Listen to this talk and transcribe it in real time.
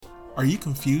Are you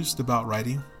confused about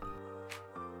writing?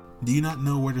 Do you not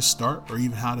know where to start or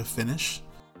even how to finish?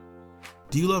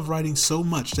 Do you love writing so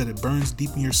much that it burns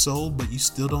deep in your soul, but you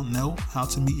still don't know how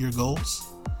to meet your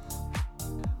goals?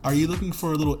 Are you looking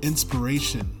for a little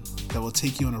inspiration that will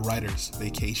take you on a writer's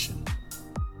vacation?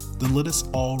 Then let us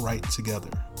all write together.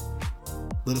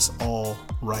 Let us all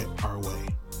write our way.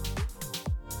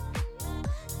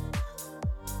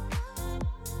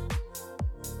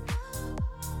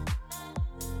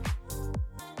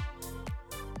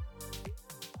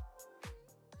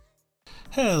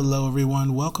 Hello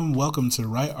everyone, welcome to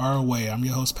Write Our Way. I'm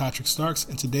your host Patrick Starks,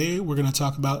 and today we're going to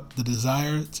talk about the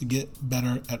desire to get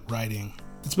better at writing.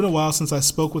 It's been a while since I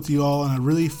spoke with you all, and I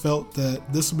really felt that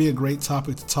this would be a great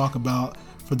topic to talk about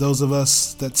for those of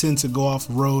us that tend to go off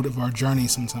road of our journey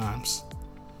sometimes.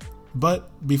 But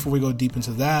before we go deep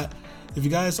into that, if you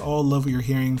guys all love what you're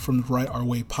hearing from the Write Our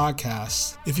Way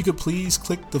podcast, if you could please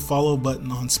click the follow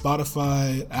button on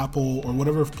Spotify, Apple, or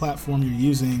whatever platform you're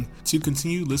using to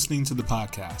continue listening to the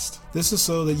podcast. This is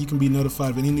so that you can be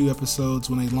notified of any new episodes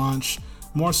when they launch,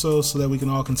 more so that we can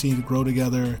all continue to grow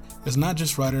together as not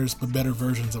just writers, but better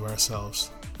versions of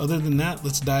ourselves. Other than that,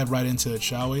 let's dive right into it,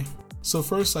 shall we? So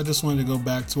first, I just wanted to go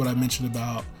back to what I mentioned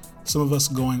about some of us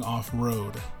going off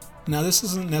road. Now, this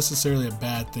isn't necessarily a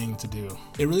bad thing to do.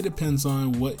 It really depends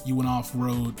on what you went off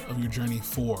road of your journey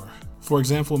for. For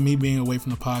example, me being away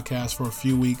from the podcast for a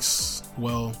few weeks,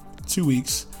 2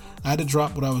 weeks, I had to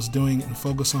drop what I was doing and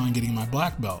focus on getting my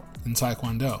black belt in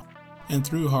Taekwondo. And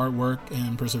through hard work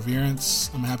and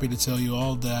perseverance, I'm happy to tell you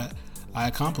all that I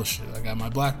accomplished it. I got my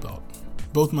black belt.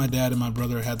 Both my dad and my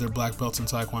brother had their black belts in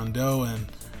Taekwondo, and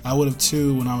I would have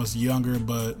too when I was younger,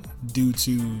 but due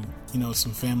to,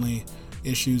 some family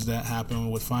issues that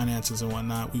happened with finances and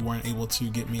whatnot, we weren't able to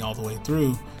get me all the way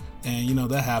through. And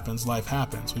that happens, life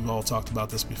happens. We've all talked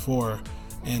about this before.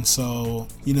 And so,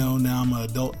 now I'm an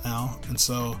adult now, and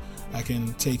so I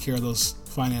can take care of those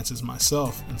finances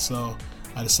myself. And so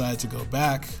I decided to go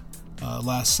back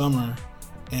last summer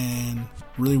and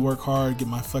really work hard, get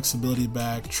my flexibility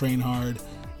back, train hard,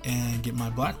 and get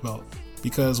my black belt.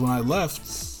 Because when I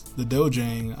left the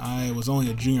dojang, I was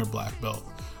only a junior black belt,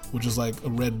 which is like a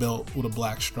red belt with a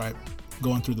black stripe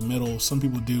going through the middle. Some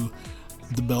people do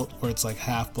the belt where it's like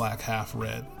half black, half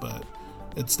red, but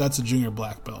that's a junior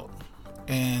black belt.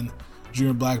 And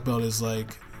junior black belt is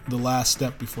like the last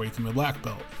step before you become a black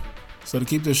belt. So to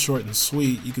keep this short and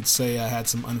sweet, you could say I had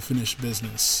some unfinished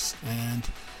business, and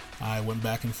I went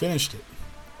back and finished it.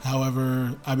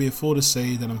 However, I'd be a fool to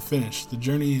say that I'm finished. The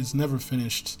journey is never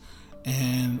finished,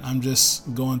 and I'm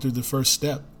just going through the first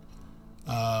step.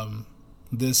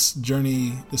 This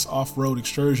journey, this off-road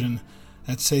excursion,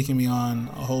 has taken me on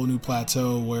a whole new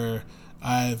plateau where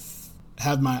I've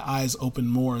had my eyes open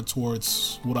more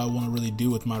towards what I want to really do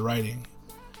with my writing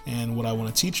and what I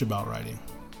want to teach about writing.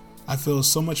 I feel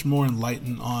so much more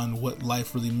enlightened on what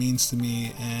life really means to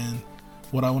me and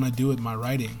what I want to do with my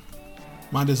writing.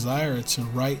 My desire to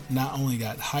write not only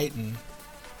got heightened,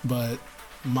 but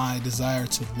my desire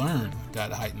to learn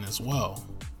got heightened as well.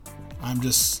 I'm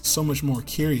just so much more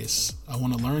curious. I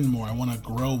want to learn more. I want to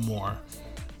grow more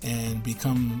and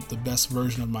become the best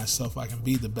version of myself I can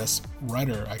be, the best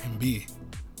writer I can be.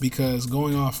 Because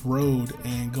going off road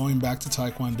and going back to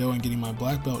Taekwondo and getting my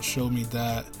black belt showed me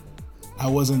that I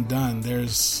wasn't done.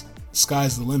 There's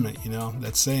sky's the limit,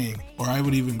 that saying. Or I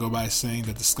would even go by saying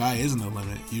that the sky isn't the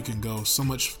limit. You can go so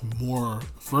much more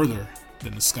further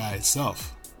than the sky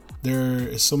itself. There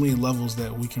is so many levels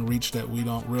that we can reach that we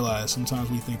don't realize.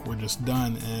 Sometimes we think we're just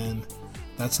done, and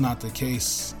that's not the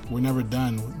case. We're never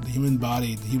done. The human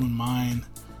body, the human mind,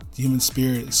 the human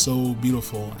spirit is so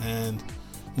beautiful, and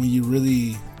when you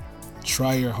really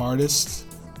try your hardest,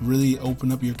 really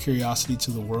open up your curiosity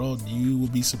to the world, you will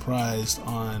be surprised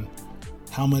on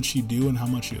how much you do and how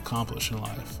much you accomplish in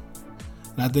life.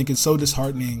 And I think it's so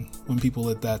disheartening when people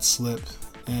let that slip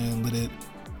and let it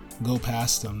go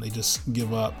past them. They just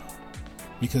give up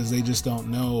because they just don't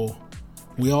know.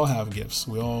 We all have gifts.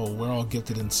 We're all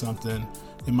gifted in something.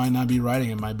 It might not be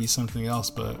writing, it might be something else,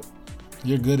 but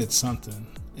you're good at something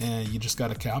and you just got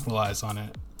to capitalize on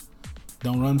it.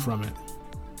 Don't run from it.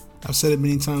 I've said it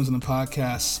many times in the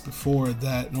podcast before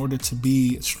that in order to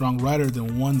be a strong writer,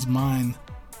 then one's mind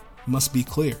must be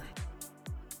clear.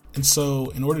 And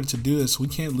so in order to do this, we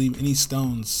can't leave any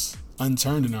stones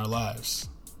unturned in our lives.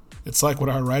 It's like with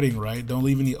our writing, right? Don't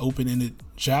leave any open-ended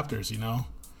chapters,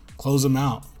 Close them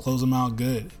out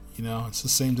good. It's the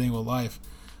same thing with life.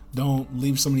 Don't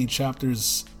leave so many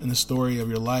chapters in the story of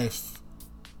your life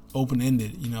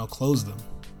open-ended, close them.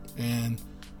 And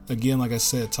again, like I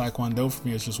said, Taekwondo for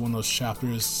me is just one of those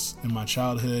chapters in my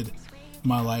childhood,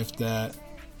 my life that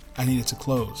I need it to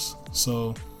close.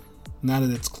 So now that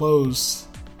it's closed,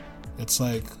 it's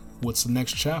like, what's the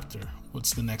next chapter?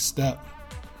 What's the next step?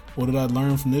 What did I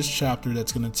learn from this chapter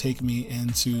that's going to take me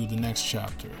into the next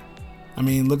chapter? I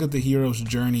mean, look at the hero's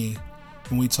journey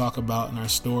when we talk about in our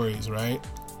stories, right?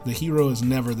 The hero is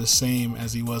never the same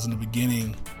as he was in the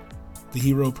beginning. The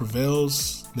hero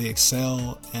prevails, they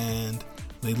excel, and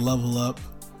they level up.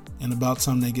 And about the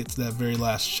time they get to that very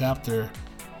last chapter,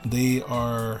 they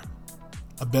are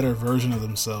a better version of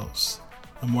themselves,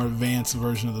 a more advanced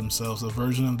version of themselves, a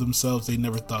version of themselves they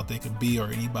never thought they could be or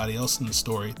anybody else in the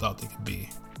story thought they could be.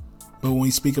 But when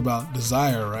we speak about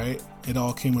desire, right, it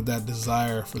all came with that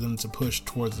desire for them to push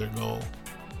towards their goal.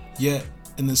 Yet,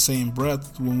 in the same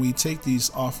breath, when we take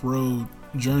these off-road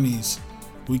journeys,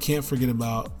 we can't forget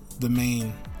about the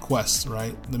main quest,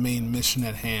 right? The main mission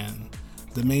at hand,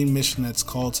 the main mission that's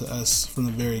called to us from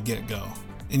the very get-go.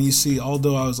 And you see,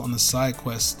 although I was on the side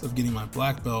quest of getting my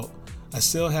black belt, I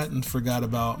still hadn't forgot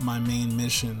about my main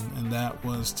mission, and that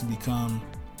was to become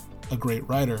a great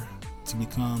writer, to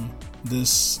become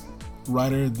this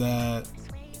writer that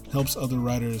helps other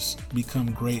writers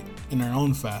become great in their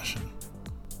own fashion.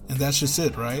 And that's just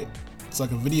it, right? It's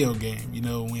like a video game. You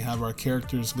know, when we have our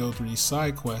characters go through these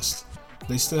side quests,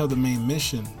 they still have the main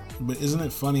mission. But isn't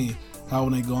it funny how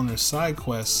when they go on their side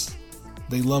quests,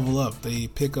 they level up, they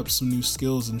pick up some new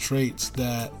skills and traits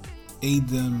that aid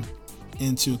them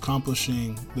into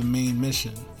accomplishing the main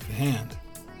mission at hand.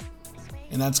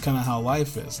 And that's kind of how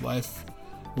life is. Life,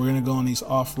 we're going to go on these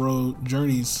off-road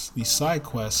journeys, these side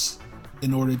quests,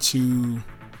 in order to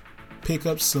pick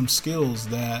up some skills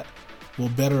that will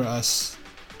better us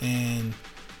and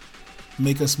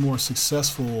make us more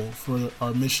successful for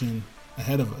our mission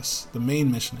ahead of us, the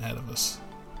main mission ahead of us.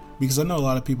 Because I know a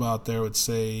lot of people out there would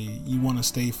say you want to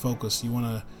stay focused, you want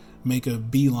to make a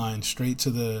beeline straight to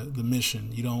the mission.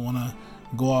 You don't want to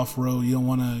go off road, you don't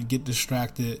want to get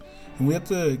distracted. And we have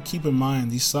to keep in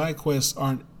mind these side quests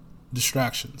aren't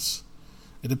distractions.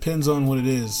 It depends on what it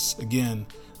is. Again,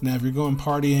 now if you're going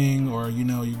partying or you're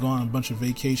going on a bunch of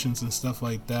vacations and stuff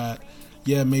like that,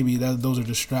 yeah, maybe those are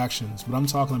distractions. But I'm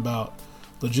talking about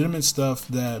legitimate stuff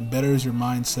that betters your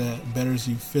mindset, betters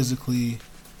you physically,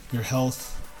 your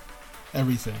health,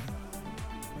 everything.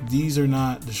 These are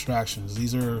not distractions.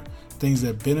 These are things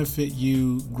that benefit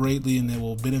you greatly and that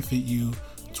will benefit you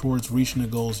towards reaching the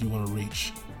goals you want to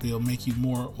reach. They'll make you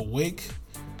more awake.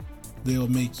 They'll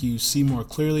make you see more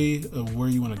clearly of where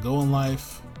you want to go in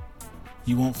life.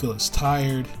 You won't feel as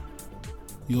tired.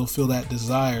 You'll feel that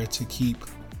desire to keep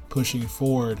pushing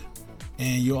forward.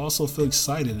 And you'll also feel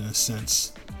excited in a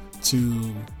sense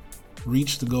to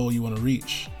reach the goal you want to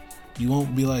reach. You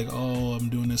won't be like, oh, I'm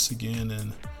doing this again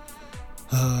and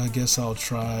I guess I'll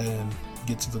try and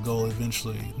get to the goal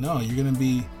eventually. No, you're going to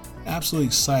be absolutely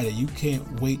excited. You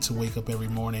can't wait to wake up every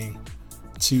morning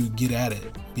to get at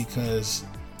it because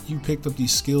you picked up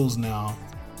these skills now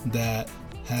that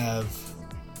have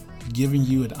given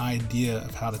you an idea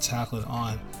of how to tackle it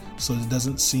on, so it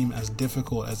doesn't seem as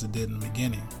difficult as it did in the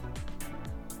beginning.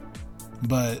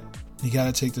 But you got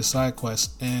to take the side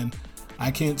quests, and I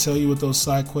can't tell you what those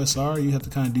side quests are. You have to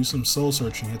kind of do some soul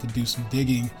searching. You have to do some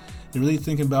digging. You really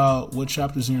think about what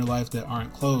chapters in your life that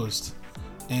aren't closed.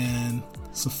 And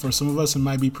so for some of us, it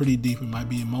might be pretty deep. It might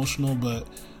be emotional, but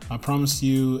I promise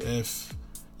you, if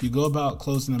you go about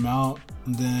closing them out,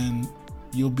 then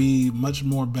you'll be much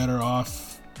more better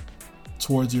off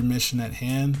towards your mission at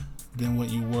hand than what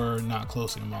you were not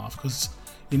closing them off. Because,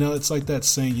 it's like that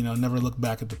saying, never look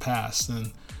back at the past.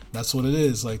 And that's what it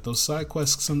is. Like, those side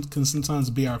quests can sometimes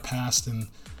be our past, and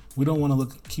we don't want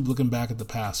to keep looking back at the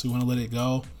past. We want to let it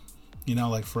go,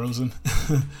 like Frozen.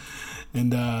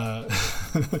 And man,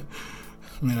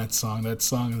 that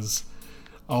song is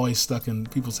always stuck in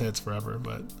people's heads forever.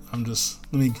 But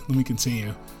let me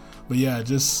continue. But yeah,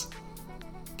 just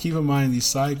keep in mind these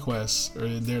side quests are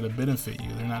there to benefit you.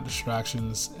 They're not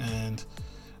distractions, and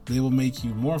they will make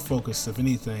you more focused, if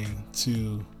anything,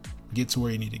 to get to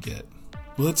where you need to get.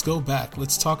 Well, let's go back.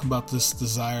 Let's talk about this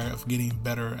desire of getting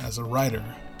better as a writer.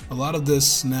 A lot of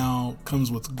this now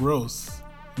comes with growth,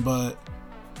 but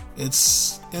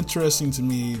it's interesting to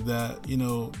me that,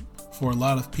 for a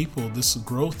lot of people, this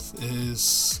growth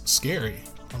is scary.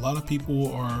 A lot of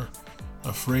people are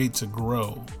afraid to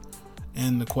grow.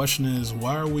 And the question is,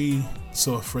 why are we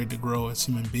so afraid to grow as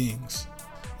human beings?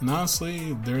 And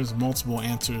honestly, there's multiple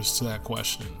answers to that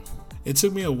question. It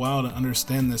took me a while to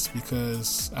understand this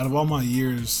because out of all my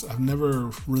years, I've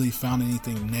never really found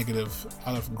anything negative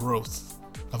out of growth.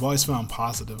 I've always found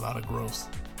positive out of growth.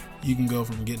 You can go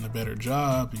from getting a better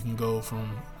job, you can go from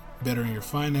bettering your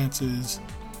finances,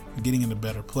 getting in a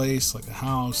better place like a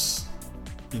house,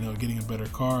 getting a better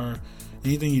car,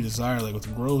 anything you desire. Like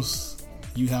with growth,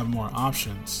 you have more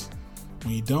options.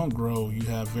 When you don't grow, you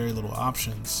have very little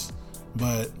options.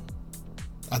 But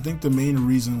I think the main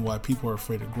reason why people are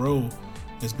afraid to grow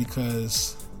is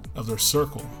because of their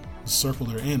circle, the circle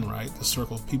they're in, right? The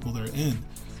circle of people they're in.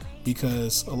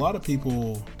 Because a lot of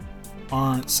people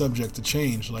aren't subject to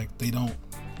change. Like, they don't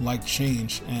like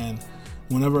change. And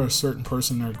whenever a certain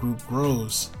person in their group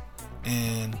grows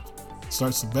and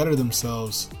starts to better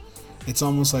themselves, it's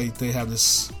almost like they have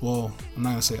this, well, I'm not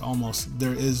going to say almost,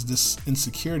 there is this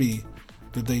insecurity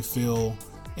that they feel,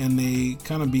 and they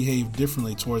kind of behave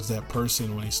differently towards that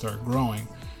person when they start growing.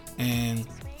 And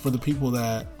for the people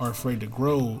that are afraid to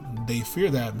grow, they fear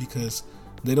that because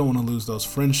they don't want to lose those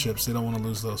friendships. They don't want to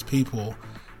lose those people.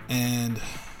 And,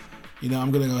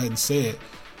 I'm going to go ahead and say it.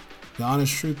 The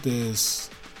honest truth is,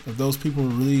 if those people were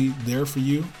really there for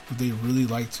you, if they really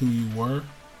liked who you were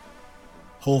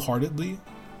wholeheartedly,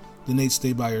 then they'd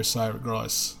stay by your side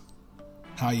regardless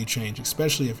how you change,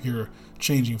 especially if you're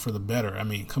changing for the better. I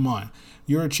mean, come on.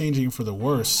 You're changing for the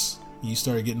worse. You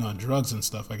started getting on drugs and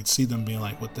stuff. I could see them being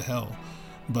like, what the hell?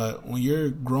 But when you're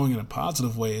growing in a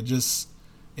positive way,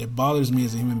 it bothers me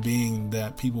as a human being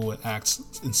that people would act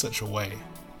in such a way,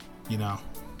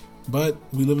 But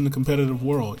we live in a competitive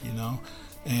world,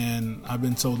 and I've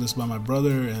been told this by my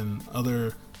brother and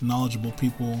other knowledgeable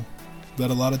people that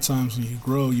a lot of times when you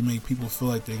grow, you make people feel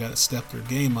like they got to step their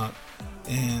game up,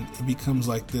 and it becomes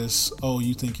like this, oh,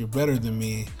 you think you're better than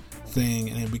me thing,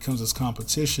 and it becomes this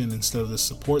competition instead of this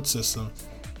support system.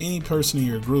 Any person in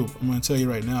your group, I'm going to tell you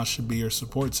right now, should be your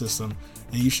support system,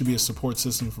 and you should be a support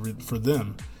system for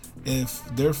them. If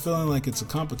they're feeling like it's a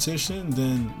competition,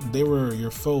 then they were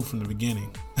your foe from the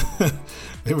beginning.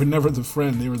 They were never the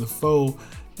friend. They were the foe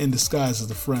in disguise as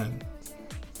the friend.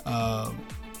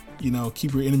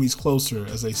 Keep your enemies closer,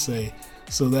 as they say.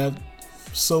 So that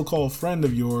so-called friend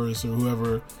of yours or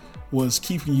whoever was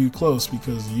keeping you close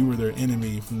because you were their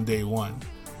enemy from day one.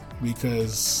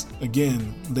 Because,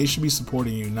 again, they should be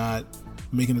supporting you, not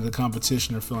making it a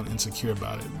competition or feeling insecure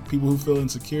about it. People who feel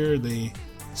insecure, they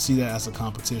see that as a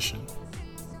competition.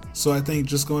 So I think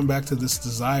just going back to this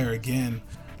desire again,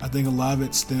 I think a lot of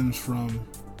it stems from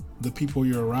the people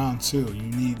you're around too. You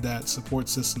need that support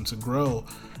system to grow.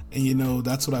 And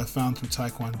that's what I found through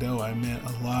Taekwondo. I met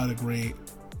a lot of great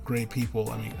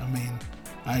people.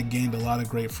 I gained a lot of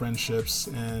great friendships,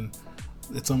 and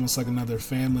it's almost like another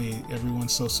family.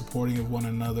 Everyone's so supporting of one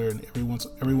another, and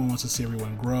everyone wants to see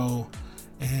everyone grow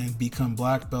and become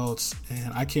black belts.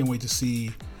 And I can't wait to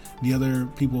see the other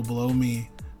people below me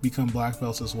become black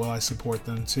belts as well. I support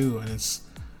them too. And it's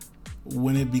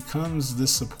when it becomes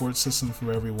this support system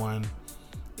for everyone,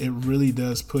 it really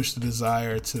does push the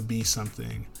desire to be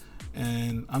something.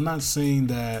 And I'm not saying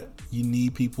that you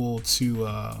need people to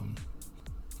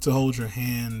hold your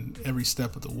hand every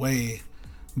step of the way,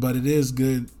 but it is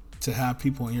good to have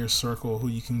people in your circle who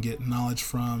you can get knowledge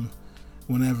from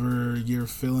whenever you're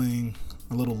feeling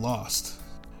a little lost.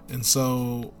 And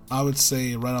so I would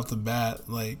say right off the bat,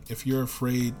 like, if you're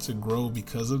afraid to grow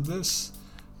because of this,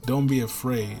 don't be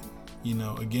afraid.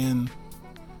 Again,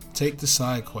 take the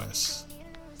side quests,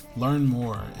 learn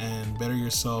more, and better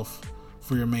yourself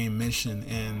for your main mission,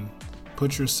 and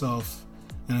put yourself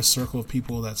in a circle of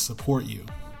people that support you.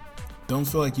 Don't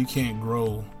feel like you can't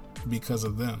grow because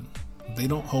of them. They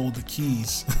don't hold the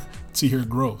keys to your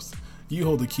growth. You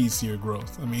hold the keys to your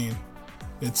growth.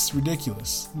 It's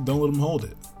ridiculous. Don't let them hold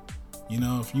it.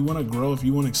 If you want to grow, if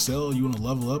you want to excel, you want to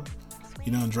level up,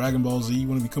 in Dragon Ball Z, you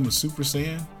want to become a Super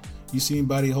Saiyan. You see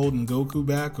anybody holding Goku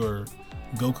back, or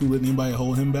Goku letting anybody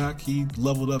hold him back? He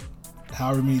leveled up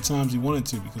however many times he wanted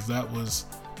to because that was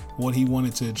what he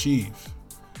wanted to achieve.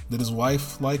 Did his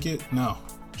wife like it? No,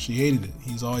 she hated it.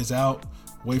 He's always out,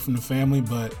 away from the family,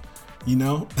 but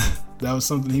that was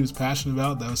something he was passionate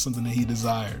about. That was something that he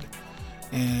desired.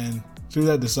 And through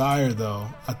that desire, though,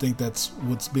 I think that's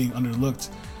what's being underlooked,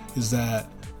 is that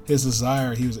his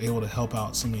desire, he was able to help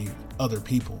out so many other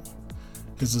people.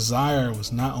 His desire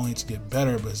was not only to get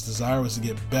better, but his desire was to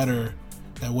get better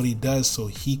at what he does so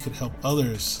he could help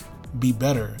others be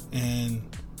better and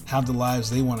have the lives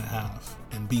they want to have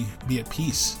and be at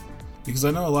peace. Because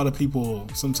I know a lot of people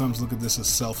sometimes look at this as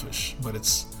selfish, but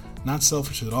it's not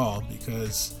selfish at all,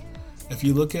 because if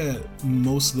you look at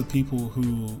most of the people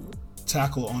who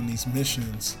tackle on these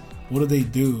missions, what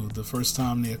do the first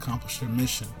time they accomplish their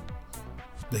mission?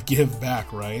 They give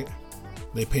back, right?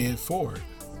 They pay it forward.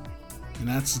 And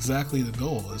that's exactly the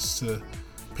goal, is to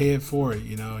pay it forward.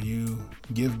 You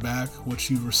give back what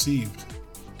you've received.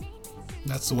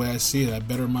 That's the way I see it. I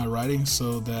better my writing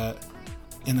so that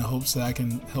in the hopes that I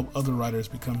can help other writers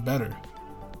become better.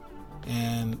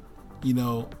 and,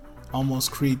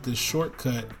 almost create this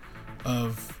shortcut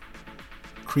of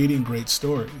creating great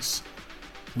stories.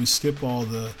 We skip all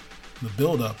the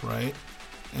build up, right?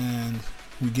 And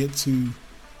we get to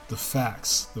the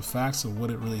facts of what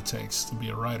it really takes to be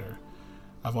a writer.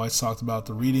 I've always talked about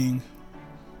the reading.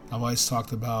 I've always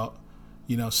talked about,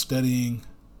 studying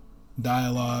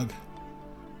dialogue.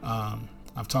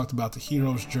 I've talked about the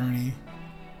hero's journey,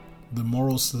 the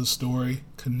morals to the story,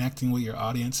 connecting with your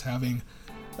audience, having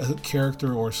a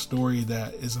character or a story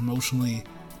that is emotionally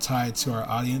tied to our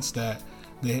audience, that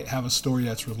they have a story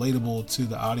that's relatable to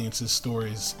the audience's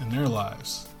stories in their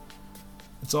lives.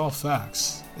 It's all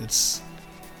facts. It's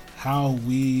how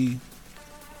we,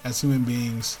 as human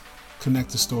beings,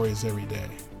 connect to stories every day.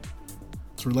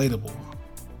 It's relatable.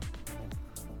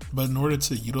 But in order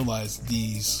to utilize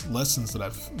these lessons that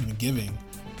I've been giving,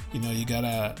 you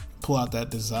gotta pull out that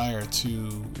desire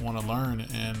to want to learn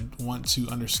and want to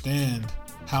understand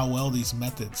how well these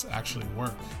methods actually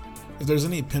work. If there's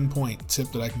any pinpoint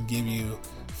tip that I can give you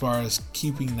as far as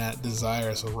keeping that desire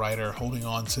as a writer, holding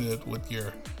on to it with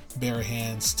your bare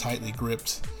hands tightly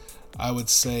gripped, I would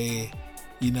say,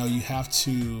 you have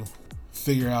to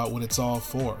figure out what it's all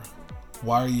for.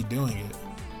 Why are you doing it?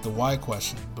 The why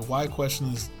question. The why question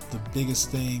is the biggest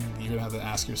thing you're going to have to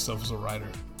ask yourself as a writer.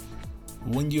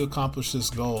 When you accomplish this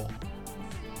goal,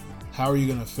 how are you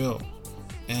going to feel?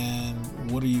 And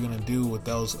what are you going to do with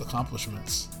those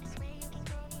accomplishments?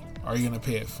 Are you going to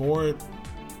pay it forward,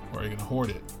 or are you going to hoard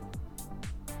it?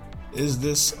 Is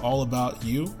this all about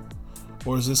you,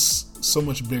 or is this so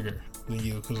much bigger than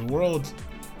you? Because the world,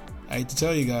 I hate to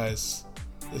tell you guys,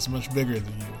 is much bigger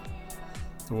than you.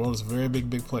 The world is a very big,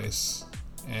 big place,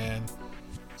 and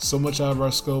so much out of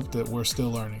our scope that we're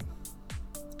still learning,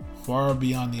 far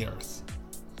beyond the earth.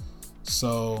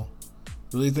 So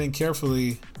really think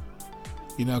carefully,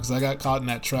 because I got caught in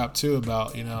that trap too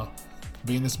about,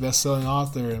 being this best-selling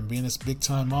author and being this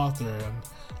big-time author and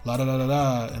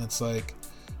la-da-da-da-da. And it's like,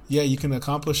 yeah, you can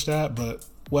accomplish that, but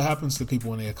what happens to people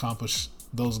when they accomplish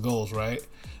those goals, right?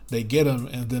 They get them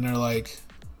and then they're like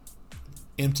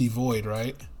empty void,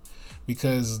 right?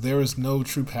 Because there is no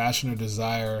true passion or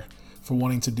desire for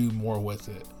wanting to do more with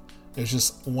it. There's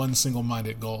just one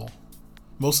single-minded goal.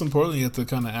 Most importantly, you have to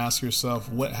kind of ask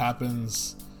yourself what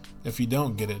happens if you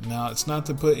don't get it. Now, it's not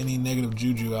to put any negative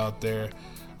juju out there.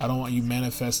 I don't want you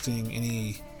manifesting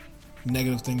any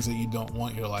negative things that you don't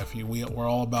want in your life. We're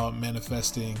all about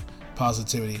manifesting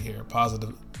positivity here,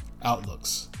 positive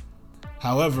outlooks.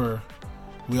 However,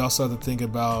 we also have to think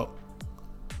about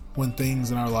when things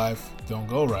in our life don't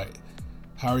go right.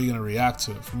 How are you going to react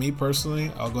to it? For me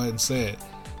personally, I'll go ahead and say it.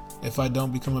 If I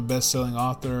don't become a best-selling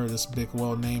author, this big,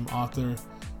 well-named author,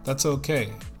 that's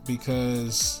okay,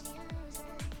 because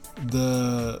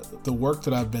the work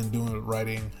that I've been doing with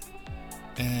writing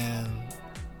and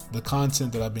the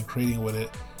content that I've been creating with it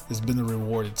has been the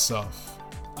reward itself.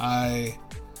 I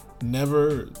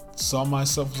never saw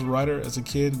myself as a writer as a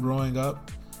kid growing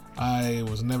up. I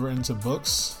was never into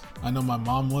books. I know my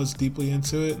mom was deeply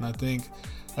into it, and I think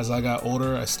as I got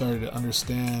older, I started to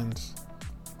understand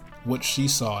what she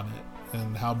saw in it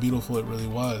and how beautiful it really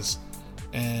was.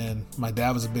 And my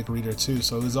dad was a big reader too,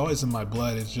 so it was always in my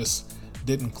blood. It just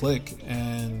didn't click.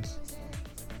 And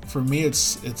for me,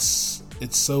 it's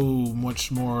so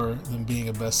much more than being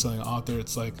a best-selling author.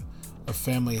 It's like a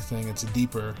family thing. It's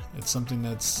deeper. It's something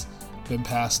that's been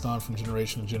passed on from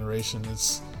generation to generation.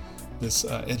 It's this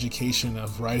education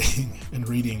of writing and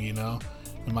reading,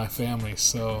 in my family.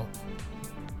 So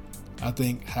I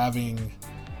think having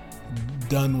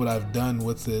done what I've done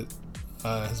with it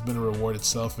has been a reward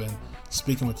itself. And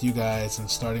speaking with you guys and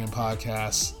starting a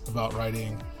podcast about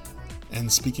writing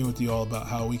and speaking with you all about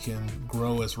how we can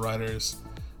grow as writers,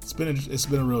 it's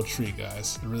been a real treat,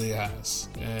 guys. It really has.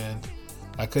 And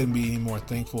I couldn't be any more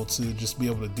thankful to just be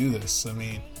able to do this. I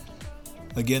mean,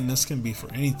 again, this can be for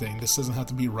anything. This doesn't have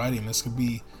to be writing. This could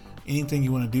be anything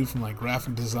you want to do, from like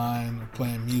graphic design or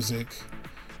playing music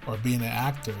or being an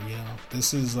actor.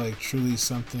 This is like truly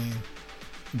something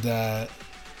that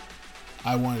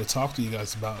I wanted to talk to you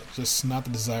guys about. Just not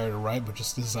the desire to write, but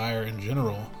just desire in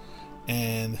general.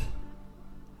 And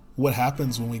what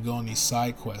happens when we go on these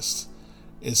side quests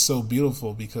is so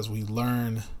beautiful, because we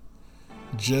learn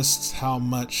just how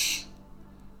much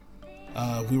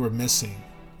we were missing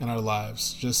in our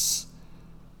lives, just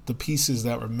the pieces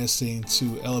that were missing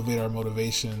to elevate our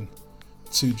motivation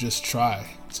to just try,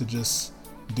 to just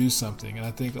do something. And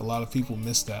I think a lot of people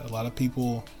miss that. A lot of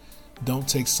people don't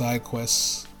take side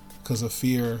quests because of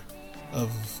fear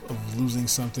of losing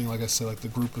something, like I said, like the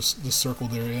group, the circle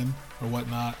they're in or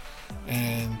whatnot,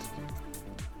 and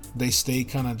they stay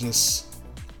kind of just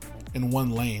in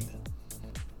one lane.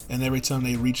 And every time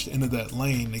they reach the end of that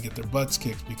lane, they get their butts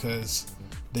kicked because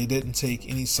they didn't take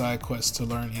any side quests to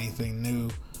learn anything new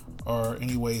or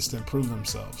any ways to improve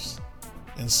themselves.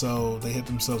 And so they hit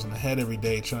themselves in the head every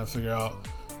day trying to figure out,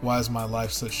 why is my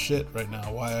life such shit right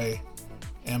now? Why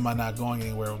am I not going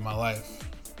anywhere with my life?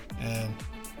 And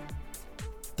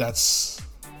that's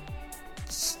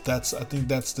I think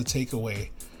that's the takeaway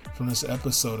from this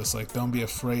episode. It's like, don't be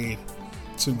afraid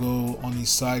to go on these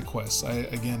side quests.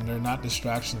 Again, they're not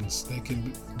distractions. They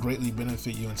can greatly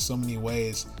benefit you in so many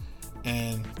ways.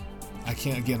 And I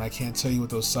can't tell you what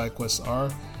those side quests are.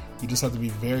 You just have to be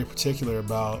very particular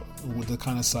about the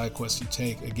kind of side quests you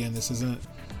take. Again, this isn't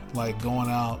like going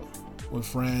out with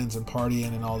friends and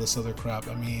partying and all this other crap.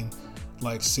 I mean,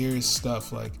 like serious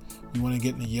stuff. Like, you want to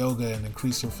get into yoga and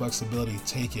increase your flexibility,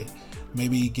 take it.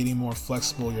 Maybe getting more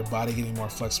flexible, your body getting more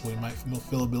flexible. You might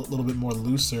feel a little bit more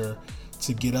looser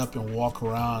to get up and walk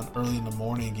around early in the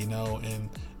morning, and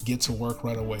get to work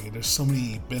right away. There's so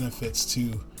many benefits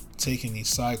to taking these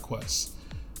side quests.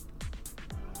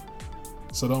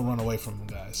 So don't run away from them,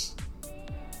 guys.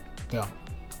 Don't.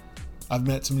 I've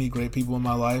met too many great people in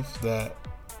my life that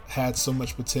had so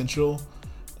much potential,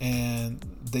 and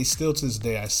they still, to this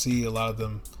day, I see a lot of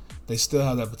them, they still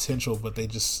have that potential, but they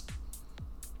just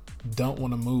don't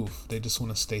want to move. They just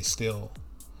want to stay still.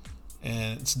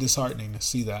 And it's disheartening to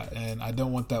see that. And I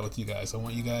don't want that with you guys. I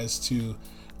want you guys to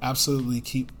absolutely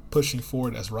keep pushing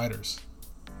forward as writers.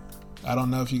 I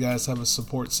don't know if you guys have a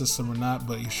support system or not,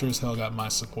 but you sure as hell got my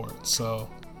support. So,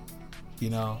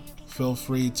 feel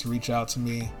free to reach out to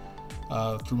me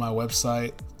through my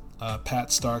website,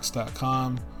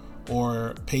 patstarks.com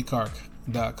or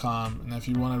paycark.com. And if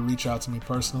you want to reach out to me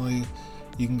personally,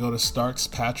 you can go to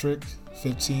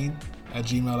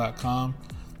starks15@gmail.com.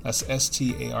 That's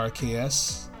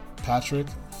STARKS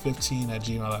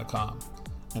Patrick15@gmail.com.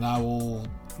 And I will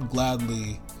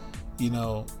gladly,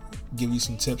 give you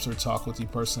some tips or talk with you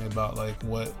personally about like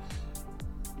what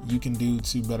you can do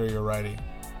to better your writing.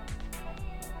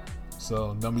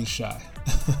 So don't be shy.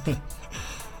 But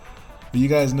you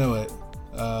guys know it.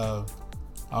 I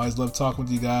always love talking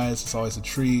with you guys. It's always a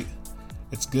treat.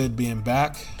 It's good being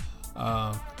back,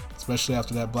 especially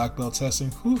after that black belt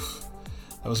testing. Whew.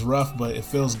 That was rough, but it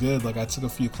feels good. Like, I took a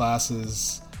few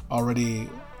classes already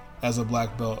as a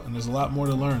black belt, and there's a lot more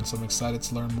to learn. So I'm excited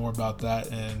to learn more about that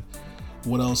and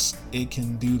what else it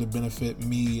can do to benefit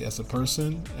me as a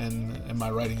person and my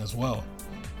writing as well.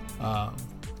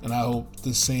 And I hope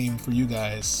the same for you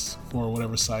guys for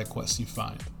whatever side quests you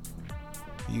find.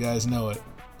 You guys know it.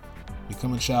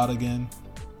 Become a child again.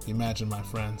 Imagine, my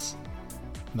friends.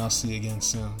 And I'll see you again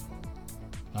soon.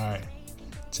 All right.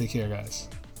 Take care, guys.